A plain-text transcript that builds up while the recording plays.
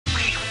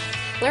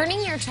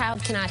Learning your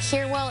child cannot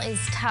hear well is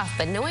tough,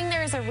 but knowing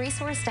there is a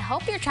resource to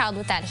help your child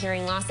with that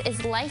hearing loss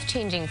is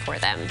life-changing for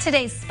them.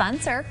 Today's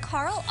sponsor,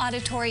 Carle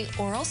Auditory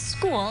Oral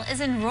School, is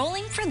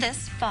enrolling for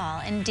this fall,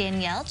 and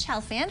Danielle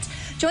Chalfant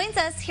joins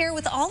us here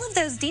with all of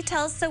those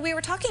details. So we were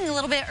talking a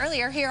little bit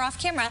earlier here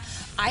off camera.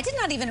 I did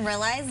not even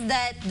realize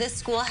that this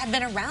school had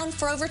been around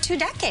for over 2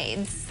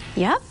 decades.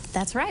 Yep,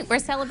 that's right. We're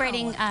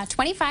celebrating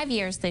 25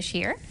 years this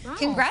year. Wow.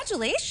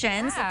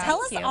 Congratulations. Yeah,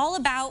 Tell us all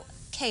about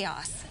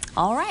CAOS.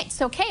 All right,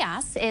 so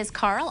CAOS is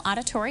Carle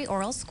Auditory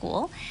Oral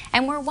School,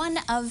 and we're one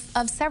of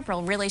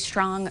several really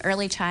strong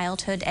early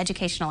childhood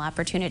educational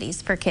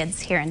opportunities for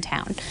kids here in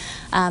town.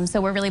 So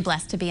we're really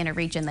blessed to be in a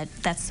region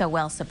that's so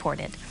well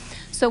supported.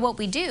 So what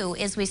we do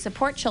is we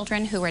support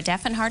children who are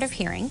deaf and hard of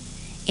hearing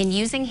in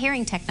using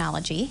hearing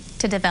technology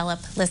to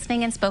develop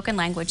listening and spoken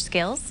language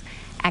skills,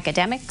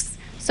 academics,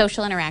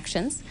 social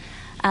interactions.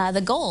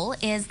 The goal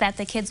is that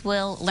the kids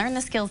will learn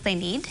the skills they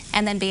need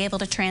and then be able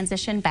to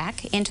transition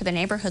back into the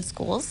neighborhood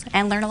schools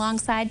and learn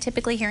alongside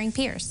typically hearing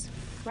peers.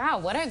 Wow,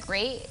 what a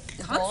great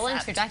goal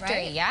and trajectory.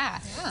 Right? Yeah.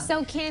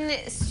 So can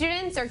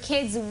students or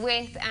kids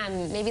with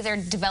maybe they're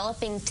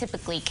developing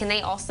typically, can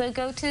they also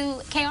go to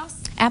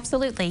CAOS?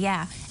 Absolutely,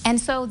 yeah. And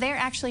so they're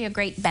actually a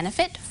great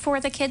benefit for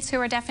the kids who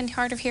are deaf and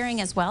hard of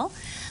hearing as well.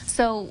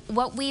 So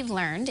what we've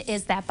learned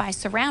is that by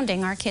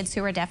surrounding our kids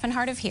who are deaf and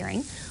hard of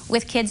hearing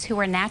with kids who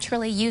are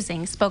naturally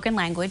using spoken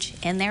language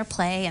in their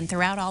play and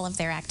throughout all of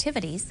their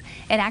activities,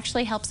 it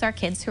actually helps our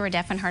kids who are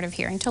deaf and hard of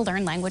hearing to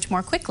learn language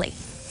more quickly.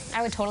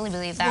 I would totally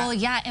believe that. Well,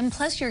 yeah, and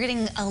plus you're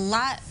getting a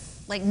lot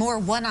more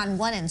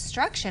one-on-one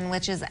instruction,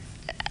 which is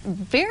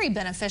very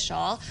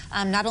beneficial,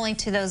 not only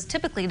to those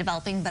typically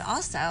developing, but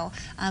also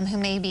who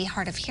may be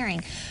hard of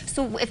hearing.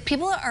 So if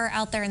people are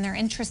out there and they're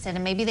interested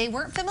and maybe they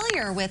weren't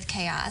familiar with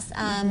CAOS,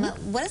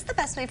 what is the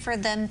best way for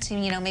them to,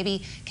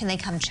 maybe can they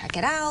come check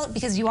it out?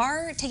 Because you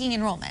are taking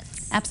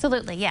enrollments.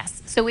 Absolutely,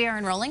 yes. So we are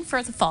enrolling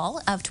for the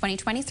fall of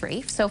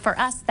 2023. So for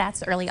us,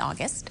 that's early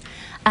August.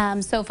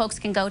 So folks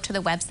can go to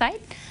the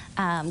website,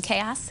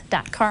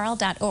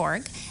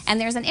 caos.carle.org, and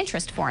there's an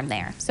interest form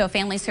there. So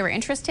families who are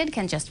interested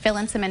can just fill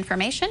in some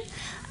information.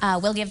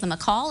 We'll give them a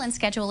call and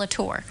schedule a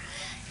tour.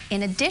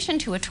 In addition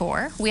to a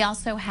tour, we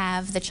also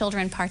have the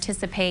children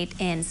participate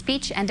in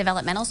speech and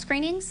developmental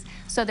screenings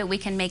so that we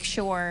can make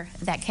sure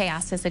that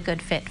CAOS is a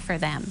good fit for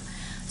them.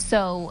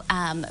 So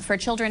for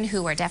children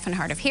who are deaf and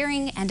hard of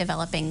hearing and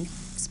developing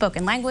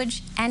spoken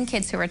language and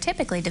kids who are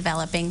typically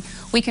developing,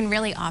 we can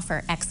really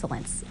offer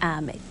excellence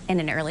in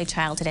an early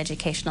childhood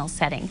educational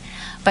setting.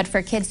 But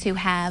for kids who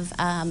have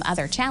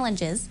other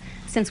challenges,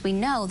 since we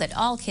know that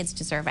all kids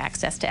deserve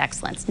access to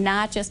excellence,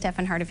 not just deaf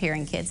and hard of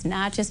hearing kids,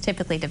 not just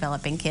typically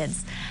developing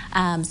kids.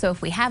 So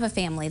if we have a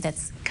family that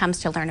comes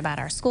to learn about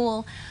our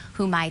school,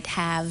 who might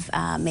have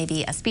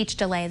maybe a speech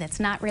delay that's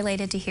not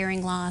related to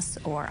hearing loss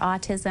or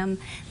autism,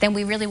 then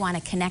we really want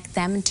to connect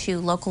them to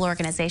local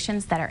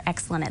organizations that are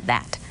excellent at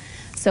that.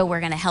 So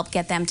we're going to help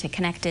get them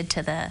connected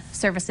to the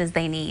services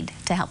they need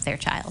to help their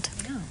child.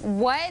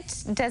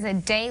 What does a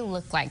day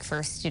look like for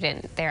a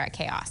student there at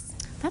CAOS?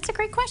 That's a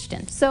great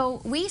question. So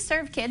we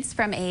serve kids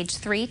from age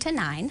 3 to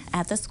 9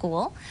 at the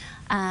school,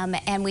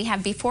 and we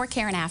have before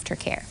care and after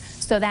care.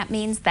 So that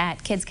means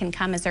that kids can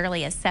come as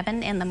early as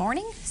 7 in the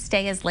morning,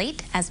 stay as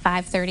late as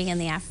 5:30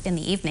 in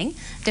the evening,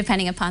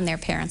 depending upon their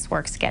parents'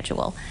 work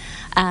schedule.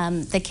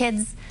 The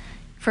kids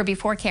for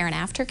before care and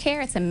after care,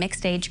 it's a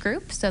mixed age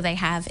group, so they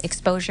have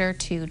exposure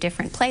to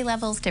different play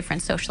levels,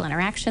 different social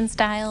interaction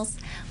styles.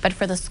 But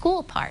for the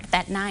school part,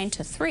 that 9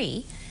 to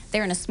 3,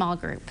 they're in a small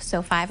group,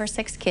 so 5 or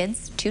 6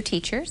 kids, 2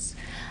 teachers.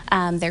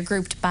 They're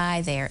grouped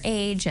by their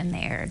age and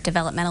their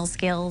developmental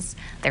skills,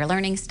 their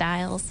learning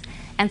styles.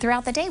 And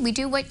throughout the day, we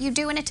do what you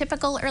do in a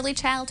typical early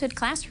childhood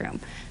classroom.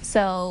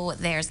 So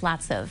there's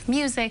lots of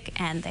music,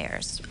 and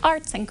there's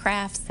arts and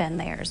crafts, and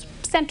there's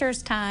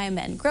centers time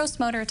and gross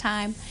motor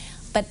time.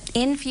 But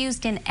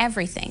infused in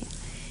everything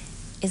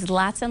is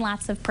lots and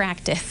lots of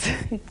practice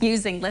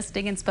using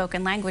listening and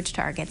spoken language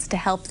targets to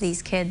help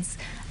these kids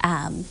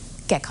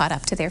get caught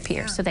up to their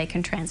peers so they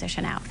can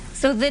transition out.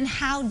 So then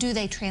how do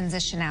they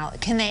transition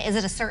out? Is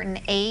it a certain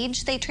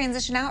age they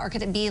transition out, or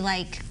could it be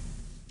like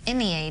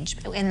any age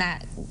in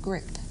that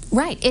group?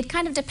 Right. It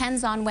kind of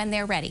depends on when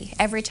they're ready.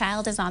 Every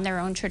child is on their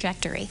own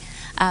trajectory.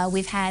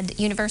 We've had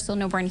universal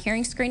newborn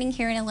hearing screening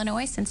here in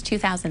Illinois since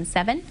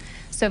 2007.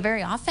 So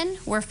very often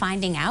we're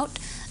finding out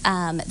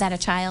that a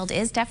child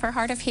is deaf or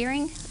hard of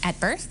hearing at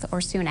birth or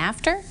soon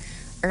after.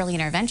 Early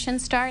intervention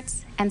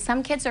starts, and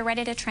some kids are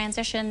ready to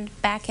transition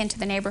back into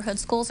the neighborhood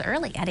schools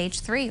early at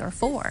age 3 or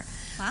 4.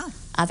 Wow.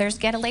 Others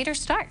get a later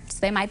start. So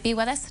they might be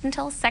with us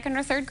until 2nd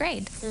or 3rd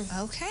grade.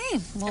 Okay.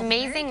 Well,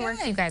 amazing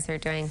work you guys are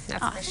doing,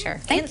 that's for sure.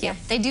 Thank you.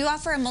 They do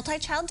offer a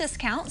multi-child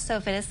discount, so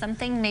if it is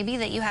something maybe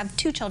that you have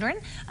 2 children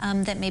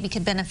that maybe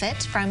could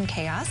benefit from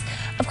CAOS.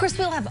 Of course,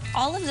 we'll have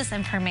all of this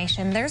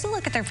information. There's a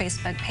look at their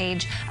Facebook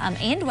page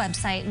and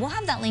website. We'll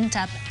have that linked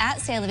up at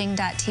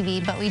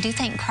ciLiving.tv, but we do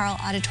thank Carle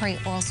Auditory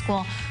Oral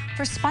School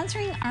for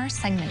sponsoring our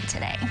segment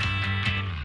today.